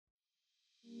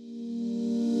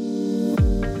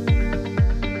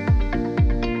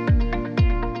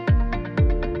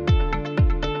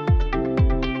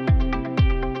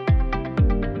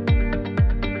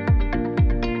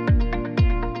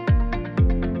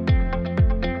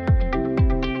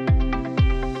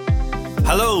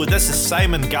Hello, this is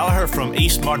Simon Gallagher from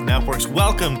eSmart Networks.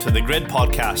 Welcome to the Grid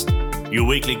Podcast, your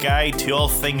weekly guide to all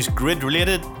things grid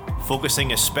related,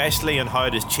 focusing especially on how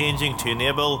it is changing to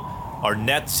enable our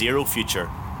net zero future.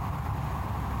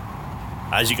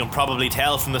 As you can probably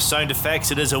tell from the sound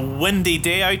effects, it is a windy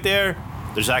day out there.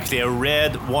 There's actually a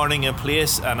red warning in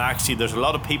place, and actually there's a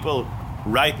lot of people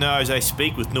right now as I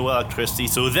speak with no electricity.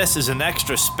 So this is an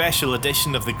extra special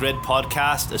edition of the Grid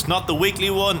Podcast. It's not the weekly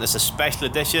one, it's a special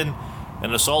edition,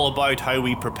 and it's all about how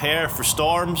we prepare for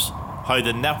storms, how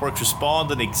the networks respond,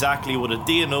 and exactly what a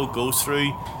DNO goes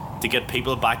through to get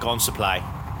people back on supply.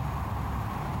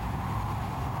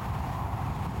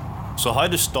 So how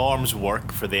do storms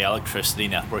work for the electricity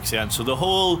networks then? So the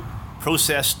whole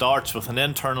process starts with an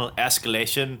internal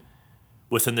escalation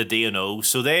within the DNO.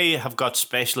 So they have got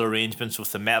special arrangements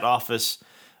with the Met Office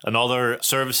and other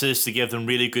services to give them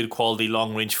really good quality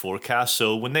long-range forecasts.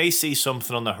 So when they see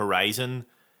something on the horizon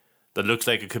that looks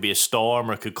like it could be a storm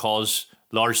or it could cause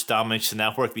large damage to the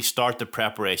network, they start the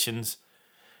preparations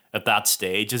at that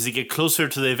stage. As they get closer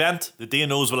to the event, the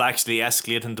DNOs will actually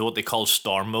escalate into what they call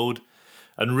storm mode.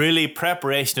 And really,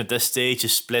 preparation at this stage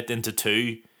is split into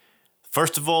two.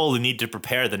 First of all, they need to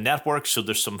prepare the network, so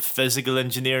there's some physical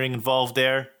engineering involved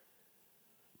there.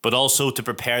 But also to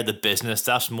prepare the business,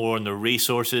 that's more on the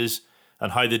resources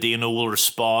and how the DNO will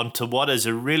respond to what is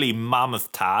a really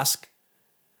mammoth task,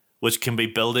 which can be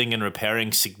building and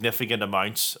repairing significant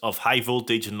amounts of high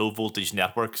voltage and low voltage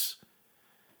networks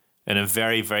in a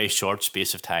very, very short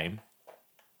space of time.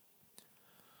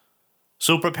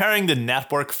 So preparing the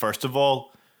network, first of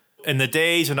all, in the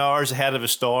days and hours ahead of a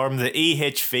storm, the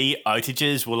EHV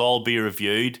outages will all be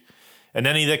reviewed, and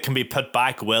any that can be put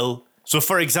back will. So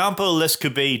for example, this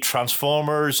could be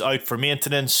transformers out for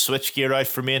maintenance, switchgear out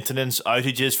for maintenance,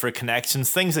 outages for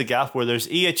connections, things like that, where there's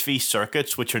EHV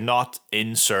circuits which are not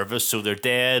in service, so they're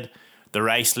dead, they're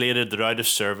isolated, they're out of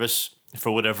service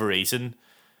for whatever reason.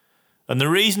 And the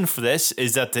reason for this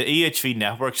is that the EHV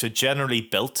networks are generally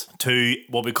built to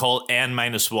what we call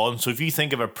N-1. So if you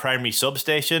think of a primary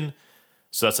substation,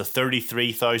 so that's a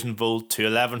 33,000 volt to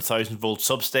 11,000 volt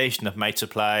substation that might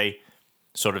supply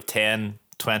sort of 10,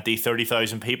 20,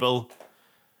 30,000 people.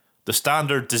 The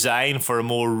standard design for a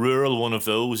more rural one of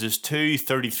those is two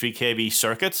 33 kV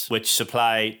circuits which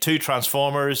supply two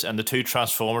transformers, and the two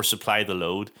transformers supply the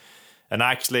load. And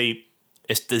actually,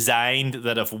 it's designed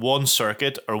that if one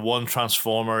circuit or one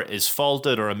transformer is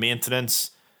faulted or a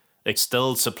maintenance, it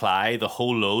still supply the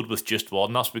whole load with just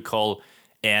one. That's what we call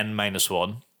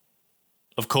N-1.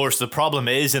 Of course, the problem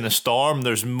is in a storm,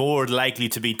 there's more likely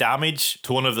to be damage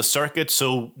to one of the circuits,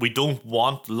 so we don't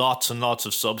want lots and lots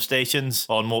of substations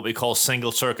on what we call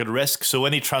single circuit risk. So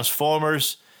any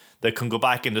transformers that can go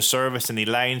back into service, any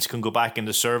lines can go back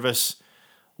into service,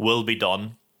 will be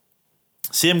done.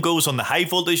 Same goes on the high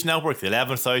voltage network, the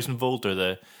 11,000 volt or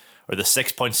the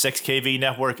 6.6 kV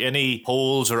network. Any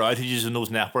holes or outages in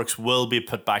those networks will be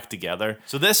put back together.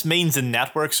 So this means the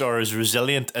networks are as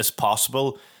resilient as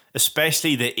possible,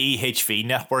 especially the EHV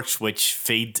networks, which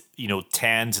feed,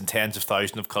 tens and tens of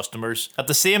thousands of customers. At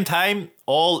the same time,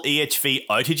 all EHV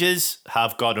outages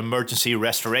have got emergency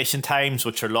restoration times,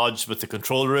 which are lodged with the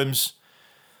control rooms.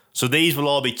 So these will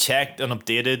all be checked and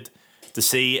updated to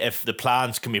see if the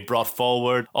plans can be brought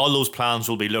forward. All those plans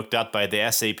will be looked at by the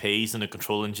SAPs and the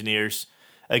control engineers,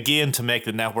 again to make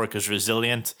the network as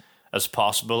resilient as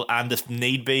possible, and if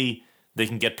need be, they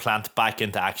can get plant back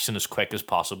into action as quick as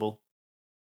possible.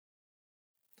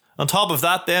 On top of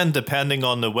that then, depending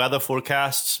on the weather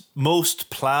forecasts, most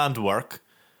planned work,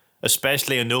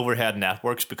 especially in overhead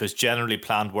networks, because generally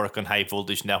planned work on high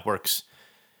voltage networks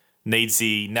needs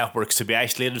the networks to be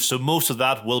isolated, so most of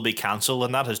that will be cancelled,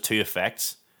 and that has two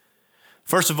effects.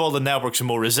 First of all, the networks are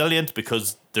more resilient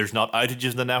because there's not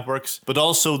outages in the networks, but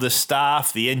also the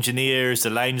staff, the engineers,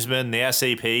 the linesmen, the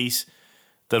SAPs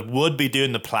that would be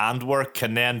doing the planned work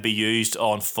can then be used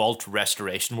on fault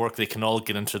restoration work. They can all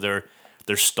get into their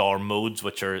storm modes,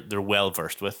 which they're well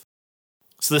versed with.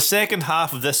 So the second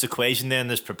half of this equation then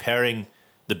is preparing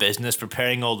the business,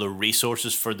 preparing all the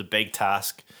resources for the big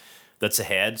task that's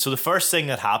ahead. So the first thing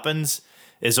that happens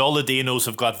is all the DNOs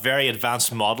have got very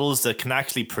advanced models that can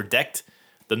actually predict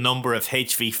the number of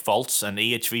HV faults and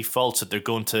EHV faults that they're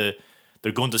going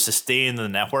to sustain in the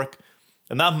network.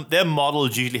 And them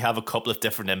models usually have a couple of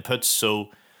different inputs. So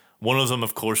one of them,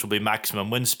 of course, will be maximum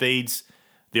wind speeds.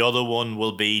 The other one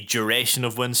will be duration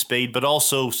of wind speed, but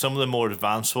also some of the more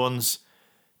advanced ones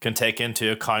can take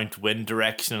into account wind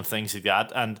direction and things like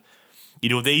that. And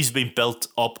these have been built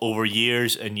up over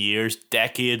years and years,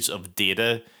 decades of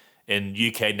data in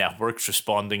UK networks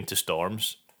responding to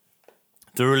storms.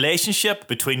 The relationship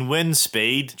between wind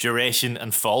speed, duration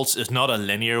and faults is not a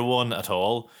linear one at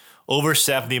all. Over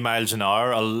 70 miles an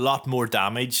hour, a lot more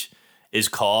damage is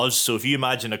caused. So if you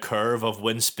imagine a curve of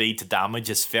wind speed to damage,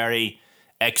 it's very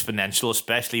exponential,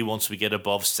 especially once we get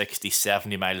above 60,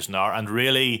 70 miles an hour. And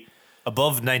really,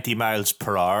 above 90 miles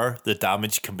per hour, the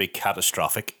damage can be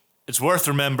catastrophic. It's worth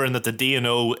remembering that the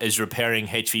D&O is repairing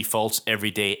HV faults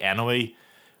every day anyway.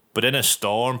 But in a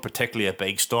storm, particularly a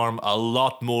big storm, a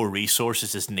lot more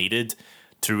resources is needed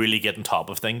to really get on top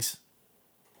of things.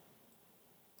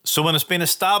 So when it's been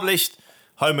established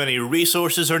how many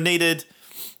resources are needed,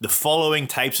 the following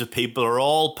types of people are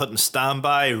all put in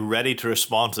standby, ready to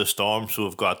respond to the storm. So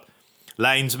we've got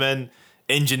linesmen,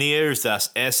 engineers, that's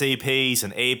SAPs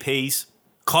and APs,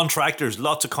 contractors,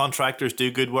 lots of contractors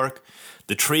do good work,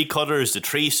 the tree cutters, the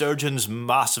tree surgeons,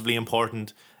 massively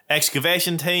important,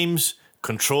 excavation teams,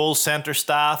 control center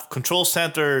staff. Control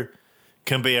center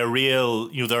can be a real,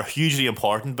 they're hugely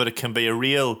important, but it can be a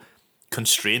real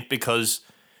constraint because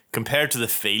compared to the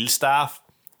field staff,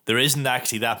 there isn't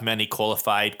actually that many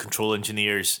qualified control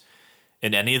engineers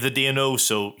in any of the D&O,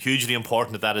 so hugely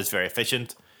important that is very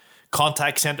efficient.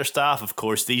 Contact center staff, of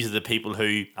course, these are the people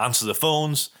who answer the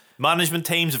phones. Management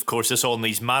teams, of course, this all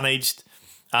needs managed.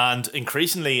 And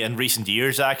increasingly in recent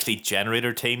years, actually,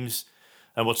 generator teams.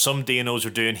 And what some D&Os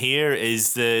are doing here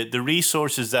is the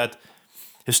resources that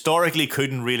historically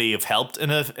couldn't really have helped in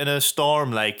a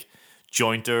storm, like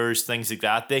jointers, things like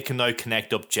that, they can now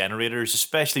connect up generators,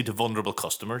 especially to vulnerable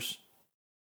customers.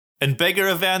 In bigger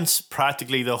events,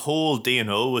 practically the whole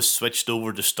D&O is switched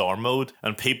over to storm mode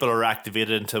and people are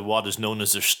activated into what is known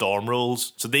as their storm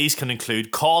roles. So these can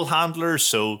include call handlers,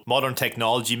 so modern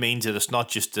technology means that it's not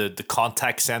just the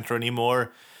contact centre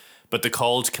anymore, but the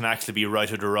calls can actually be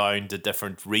routed around the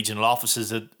different regional offices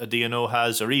that a D&O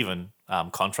has, or even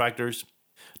contractors.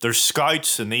 There's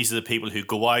scouts, and these are the people who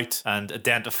go out and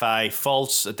identify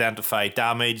faults, identify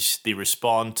damage. They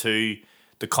respond to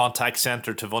the contact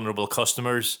centre to vulnerable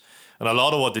customers. And a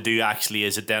lot of what they do actually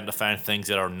is identifying things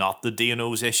that are not the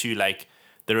D&O's issue. Like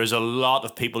there is a lot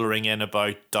of people ring in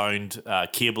about downed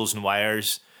cables and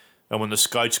wires. And when the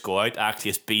scouts go out, actually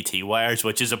it's BT wires,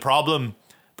 which is a problem,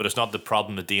 but it's not the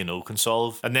problem the D&O can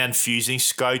solve. And then fusing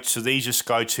scouts. So these are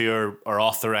scouts who are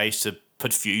authorised to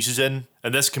put fuses in,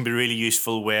 and this can be really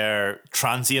useful where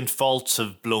transient faults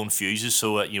have blown fuses.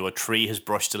 So a tree has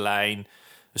brushed a line,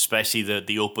 especially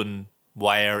the open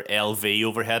wire LV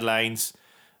overhead lines,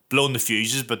 blown the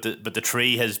fuses, but the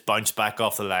tree has bounced back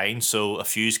off the line, so a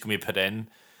fuse can be put in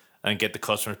and get the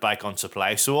customers back on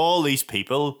supply. So all these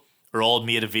people are all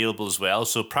made available as well.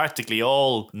 So practically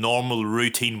all normal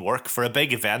routine work for a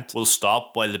big event will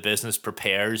stop while the business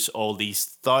prepares all these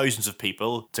thousands of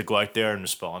people to go out there and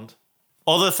respond.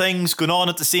 Other things going on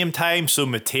at the same time, so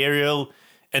material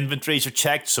inventories are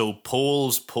checked, so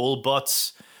poles, pole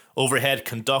butts, overhead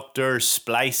conductors,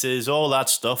 splices, all that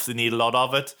stuff, they need a lot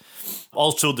of it.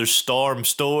 Also there's storm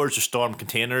stores or storm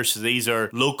containers, so these are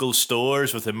local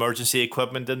stores with emergency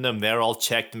equipment in them, they're all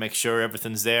checked to make sure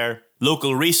everything's there.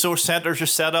 Local resource centres are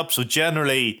set up, so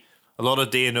generally a lot of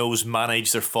D&Os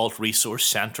manage their fault resource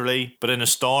centrally, but in a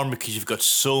storm, because you've got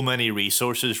so many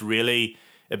resources, really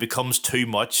it becomes too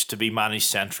much to be managed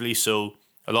centrally. So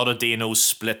a lot of D&Os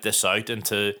split this out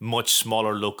into much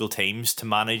smaller local teams to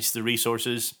manage the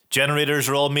resources. Generators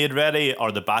are all made ready. Are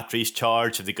the batteries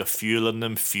charged? Have they got fuel in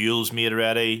them? Fuel's made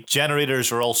ready. Generators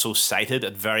are also sited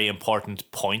at very important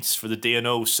points for the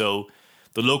D&O. So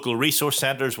the local resource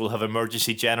centres will have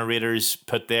emergency generators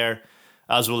put there,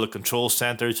 as will the control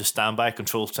centres, the standby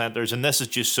control centres. And this is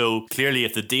just so clearly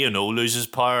if the D&O loses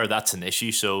power, that's an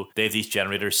issue. So they have these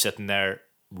generators sitting there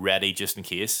ready just in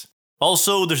case.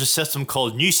 Also, there's a system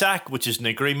called NUSAC, which is an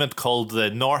agreement called the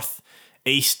North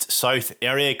East South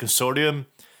Area Consortium.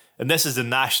 And this is a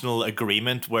national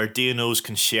agreement where D&Os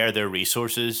can share their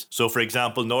resources. So, for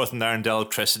example, Northern Ireland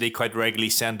Electricity quite regularly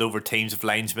send over teams of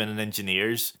linesmen and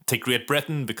engineers to Great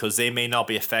Britain because they may not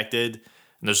be affected.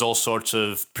 And there's all sorts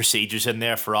of procedures in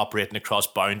there for operating across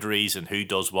boundaries and who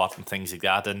does what and things like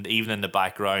that. And even in the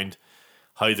background,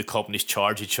 how the companies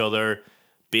charge each other,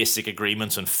 basic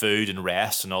agreements on food and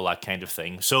rest and all that kind of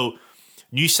thing. So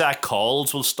NUSAC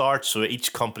calls will start. So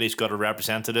each company's got a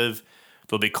representative.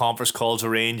 There'll be conference calls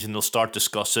arranged and they'll start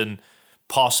discussing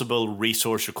possible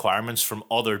resource requirements from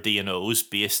other D&Os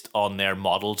based on their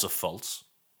models of faults.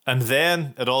 And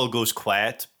then it all goes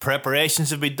quiet. Preparations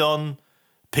have been done.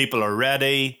 People are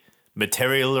ready.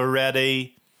 Material are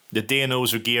ready. The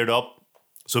D&Os are geared up.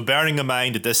 So bearing in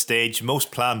mind at this stage,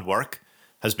 most planned work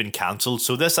has been cancelled.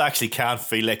 So this actually can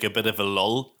feel like a bit of a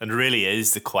lull, and really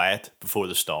is the quiet before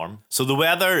the storm. So the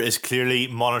weather is clearly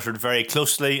monitored very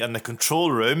closely, and the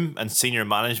control room and senior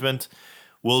management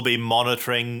will be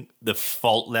monitoring the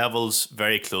fault levels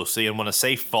very closely. And when I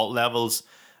say fault levels,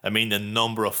 I mean the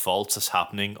number of faults that's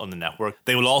happening on the network.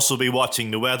 They will also be watching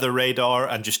the weather radar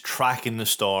and just tracking the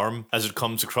storm as it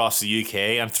comes across the UK,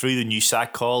 and through the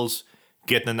NewSat calls,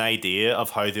 getting an idea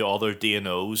of how the other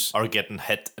DNOs are getting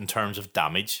hit in terms of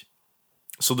damage.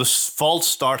 So the faults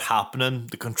start happening,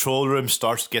 the control room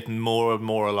starts getting more and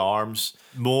more alarms,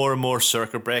 more and more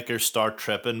circuit breakers start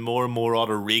tripping, more and more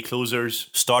auto reclosers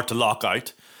start to lock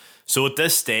out. So at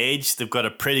this stage, they've got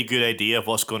a pretty good idea of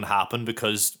what's going to happen,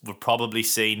 because we've probably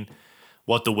seen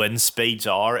what the wind speeds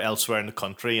are elsewhere in the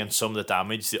country and some of the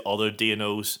damage the other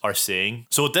DNOs are seeing.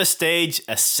 So at this stage,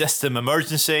 a system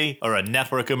emergency or a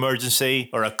network emergency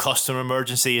or a customer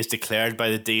emergency is declared by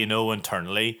the DNO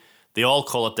internally. They all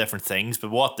call it different things, but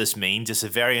what this means is a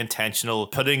very intentional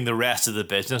putting the rest of the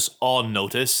business on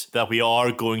notice that we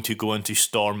are going to go into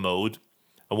storm mode.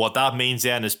 And what that means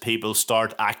then is people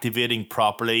start activating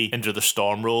properly into the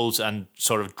storm roles and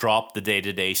sort of drop the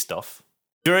day-to-day stuff.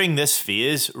 During this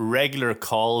phase, regular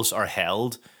calls are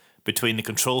held between the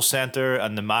control centre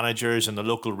and the managers and the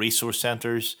local resource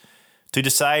centres to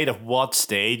decide at what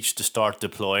stage to start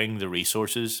deploying the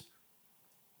resources.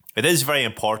 It is very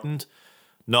important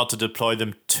not to deploy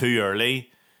them too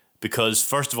early, because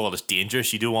first of all, it's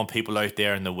dangerous. You don't want people out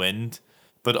there in the wind,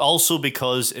 but also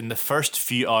because in the first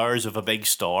few hours of a big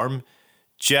storm,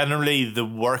 generally the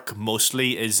work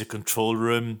mostly is the control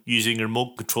room using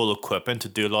remote control equipment to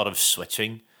do a lot of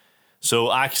switching.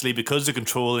 So actually, because the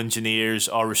control engineers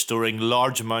are restoring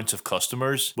large amounts of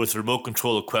customers with remote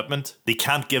control equipment, they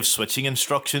can't give switching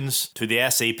instructions to the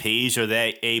SAPs or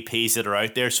the APs that are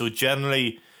out there. So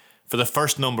generally, for the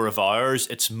first number of hours,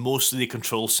 it's mostly the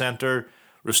control center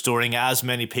restoring as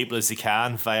many people as they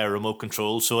can via remote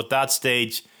control. So at that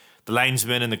stage, the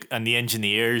linesmen and the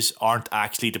engineers aren't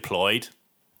actually deployed.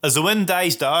 As the wind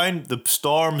dies down, the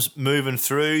storm's moving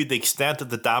through, the extent of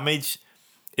the damage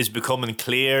is becoming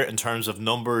clear in terms of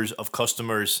numbers of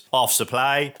customers off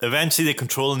supply. Eventually, the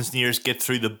control engineers get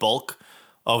through the bulk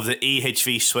of the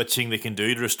EHV switching they can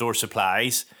do to restore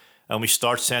supplies, and we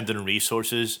start sending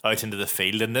resources out into the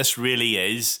field. And this really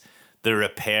is the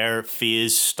repair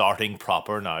phase starting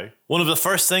proper now. One of the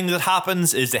first things that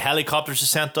happens is the helicopters are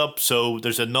sent up. So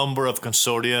there's a number of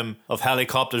consortium of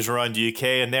helicopters around the UK,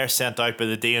 and they're sent out by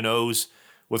the DNOs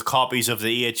with copies of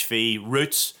the EHV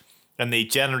routes, and they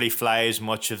generally fly as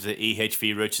much of the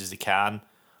EHV routes as they can,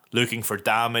 looking for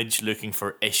damage, looking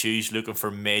for issues, looking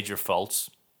for major faults.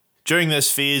 During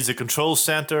this phase, the control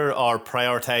centre are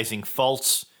prioritising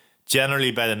faults,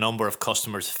 generally by the number of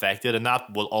customers affected, and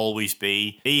that will always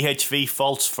be EHV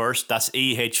faults first. That's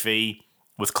EHV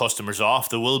with customers off.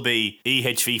 There will be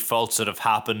EHV faults that have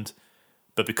happened,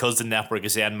 but because the network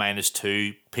is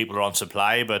N-2, people are on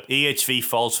supply. But EHV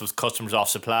faults with customers off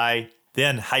supply,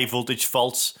 then high voltage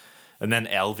faults, and then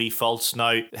LV faults.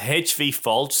 Now, HV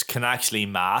faults can actually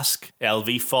mask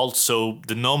LV faults, so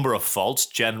the number of faults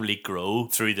generally grow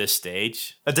through this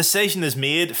stage. A decision is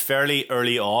made fairly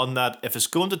early on that if it's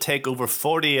going to take over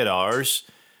 48 hours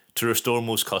to restore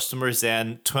most customers,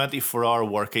 then 24-hour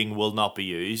working will not be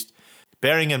used.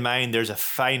 Bearing in mind there's a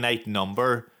finite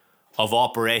number of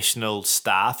operational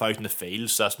staff out in the field,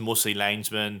 so that's mostly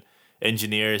linesmen,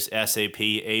 engineers, SAP,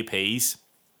 APs.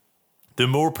 They're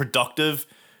more productive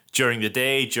during the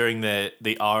day, during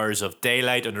the hours of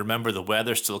daylight, and remember the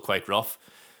weather's still quite rough.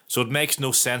 So it makes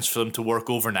no sense for them to work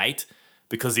overnight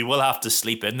because they will have to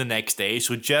sleep in the next day.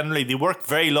 So generally they work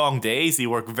very long days, they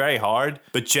work very hard,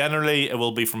 but generally it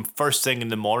will be from first thing in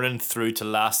the morning through to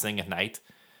last thing at night.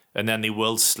 And then they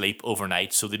will sleep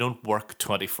overnight, so they don't work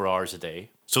 24 hours a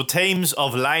day. So teams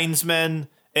of linesmen,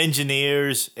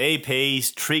 engineers,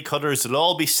 APs, tree cutters, they'll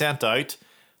all be sent out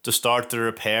to start the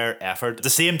repair effort. At the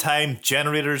same time,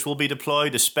 generators will be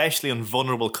deployed, especially on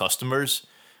vulnerable customers,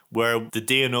 where the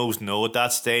DNOs know at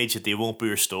that stage that they won't be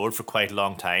restored for quite a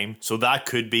long time. So that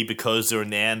could be because they're in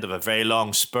the end of a very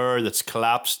long spur that's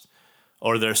collapsed,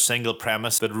 or they're a single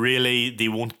premise that really they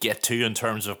won't get to in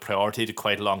terms of priority to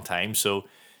quite a long time. So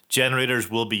generators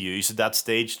will be used at that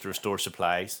stage to restore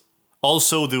supplies.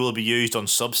 Also, they will be used on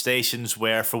substations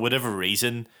where, for whatever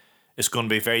reason, it's going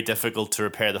to be very difficult to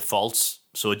repair the faults.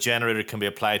 So a generator can be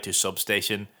applied to a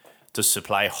substation to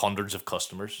supply hundreds of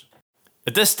customers.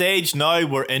 At this stage now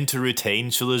we're into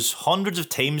routine. So there's hundreds of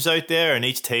teams out there, and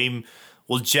each team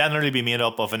will generally be made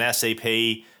up of an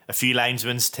SAP, a few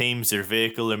linesmen's teams, their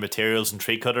vehicle, their materials and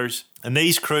tree cutters. And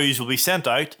these crews will be sent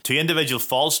out to individual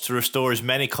faults to restore as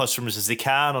many customers as they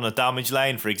can on a damaged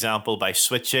line, for example, by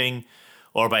switching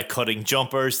or by cutting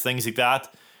jumpers, things like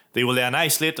that. They will then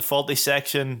isolate the faulty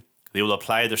section. They will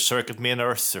apply their circuit main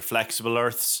earths, their flexible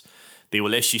earths. They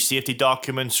will issue safety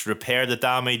documents, repair the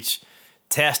damage,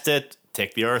 test it,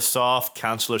 take the earths off,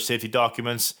 cancel their safety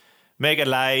documents, make it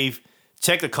live,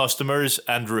 check the customers,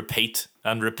 and repeat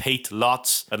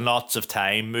lots and lots of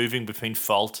time, moving between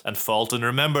fault and fault. And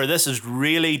remember, this is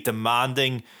really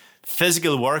demanding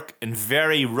physical work in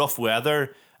very rough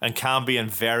weather and can be in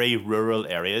very rural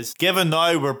areas. Given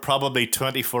now we're probably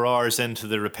 24 hours into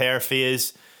the repair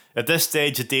phase, at this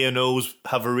stage the DNOs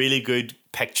have a really good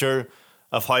picture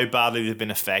of how badly they've been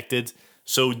affected.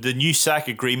 So the new SAC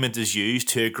agreement is used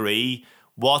to agree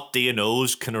what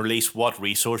DNOs can release what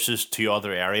resources to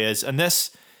other areas. And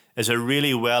this is a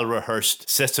really well-rehearsed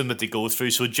system that they go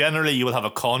through. So generally you will have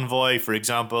a convoy. For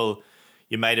example,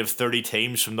 you might have 30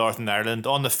 teams from Northern Ireland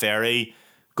on the ferry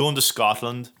going to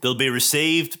Scotland. They'll be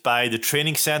received by the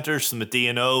training centres from the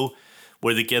DNO,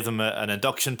 where they give them an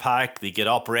induction pack, they get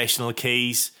operational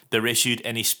keys, they're issued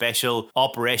any special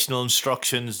operational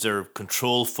instructions, their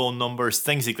control phone numbers,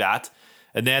 things like that.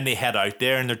 And then they head out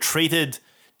there and they're treated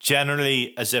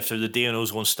generally as if they're the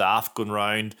DNO's own staff going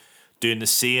around doing the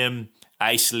same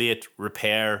isolate,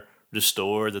 repair,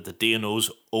 restore that the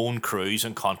DNO's own crews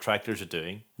and contractors are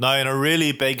doing. Now, in a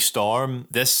really big storm,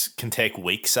 this can take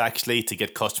weeks actually to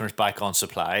get customers back on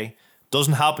supply.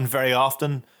 Doesn't happen very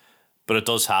often, but it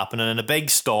does happen. And in a big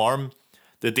storm,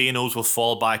 the DNOs will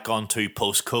fall back onto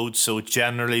postcodes. So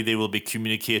generally they will be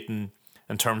communicating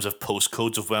in terms of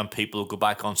postcodes of when people go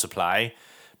back on supply.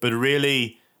 But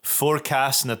really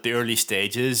forecasting at the early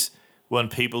stages when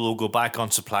people will go back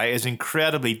on supply is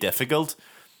incredibly difficult.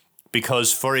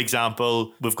 Because, for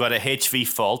example, we've got a HV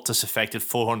fault that's affected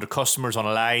 400 customers on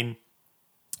a line.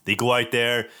 They go out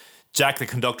there, jack the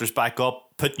conductors back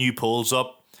up, put new poles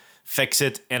up, fix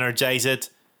it, energize it,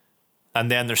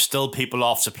 and then there's still people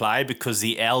off supply because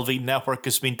the LV network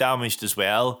has been damaged as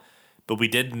well. But we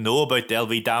didn't know about the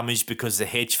LV damage because the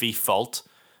HV fault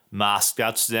masked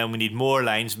that. So then we need more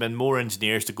linesmen, more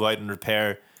engineers to go out and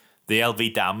repair the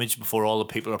LV damage before all the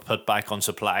people are put back on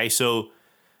supply. So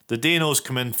the DNOs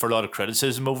come in for a lot of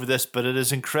criticism over this, but it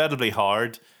is incredibly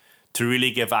hard to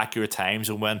really give accurate times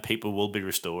on when people will be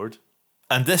restored.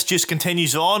 And this just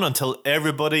continues on until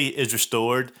everybody is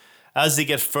restored. As they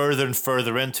get further and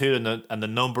further into it and the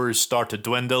numbers start to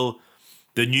dwindle,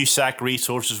 the new SAC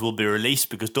resources will be released,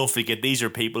 because don't forget, these are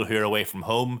people who are away from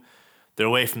home. They're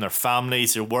away from their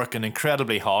families. They're working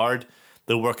incredibly hard.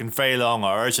 They're working very long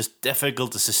hours. It's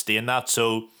difficult to sustain that.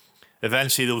 So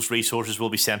eventually those resources will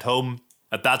be sent home.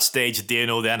 At that stage, the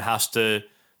DNO then has to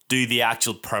do the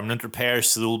actual permanent repairs.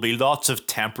 So there will be lots of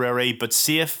temporary but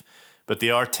safe, but they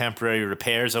are temporary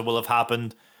repairs that will have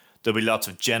happened. There'll be lots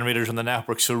of generators on the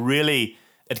network. So really,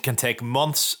 it can take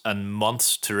months and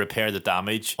months to repair the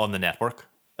damage on the network.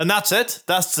 And that's it.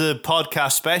 That's the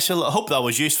podcast special. I hope that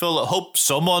was useful. I hope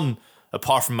someone,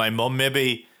 apart from my mum,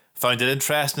 maybe found it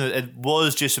interesting. It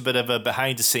was just a bit of a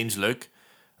behind-the-scenes look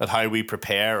at how we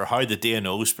prepare, or how the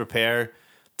DNOs prepare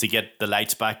to get the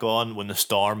lights back on when the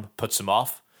storm puts them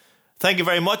off. Thank you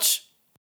very much.